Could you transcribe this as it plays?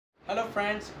Hello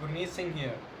friends, Gurneet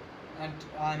here, and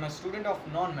I'm a student of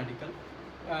non-medical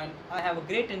and I have a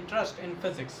great interest in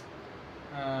physics.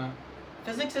 Uh,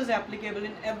 Physics is applicable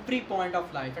in every point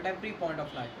of life, at every point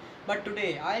of life. But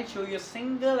today I'll show you a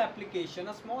single application,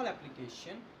 a small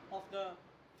application of the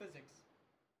physics.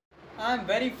 I'm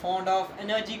very fond of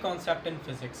energy concept in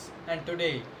physics, and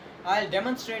today I'll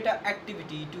demonstrate an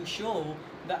activity to show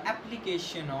the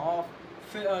application of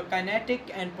kinetic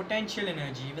and potential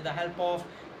energy with the help of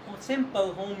a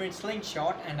simple homemade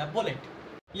slingshot and a bullet.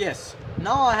 Yes,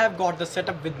 now I have got the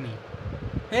setup with me.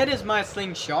 Here is my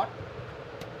slingshot,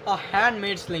 a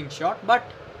handmade slingshot, but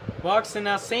works in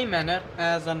the same manner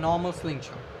as a normal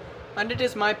slingshot, and it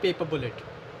is my paper bullet.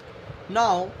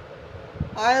 Now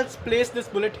I'll place this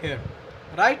bullet here.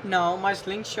 Right now my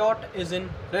slingshot is in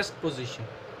rest position.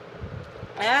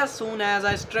 As soon as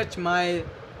I stretch my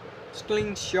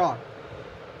slingshot,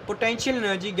 potential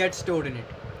energy gets stored in it.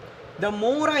 The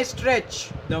more I stretch,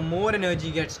 the more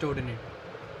energy gets stored in it.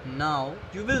 Now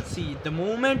you will see the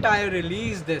moment I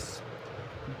release this,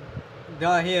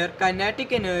 the kinetic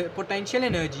potential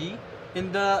energy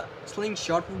in the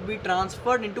slingshot will be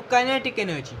transferred into kinetic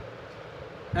energy,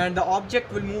 and the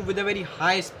object will move with a very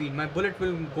high speed. My bullet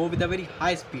will go with a very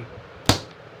high speed.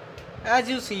 As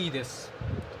you see this,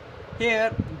 here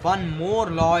one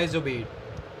more law is obeyed,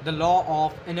 the law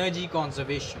of energy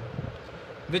conservation,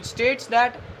 which states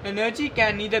that energy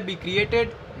can neither be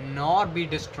created nor be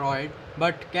destroyed,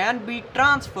 but can be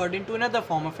transferred into another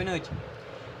form of energy.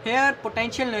 Here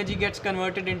potential energy gets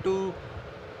converted into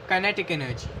kinetic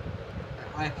energy.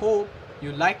 I hope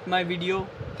you liked my video.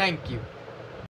 Thank you.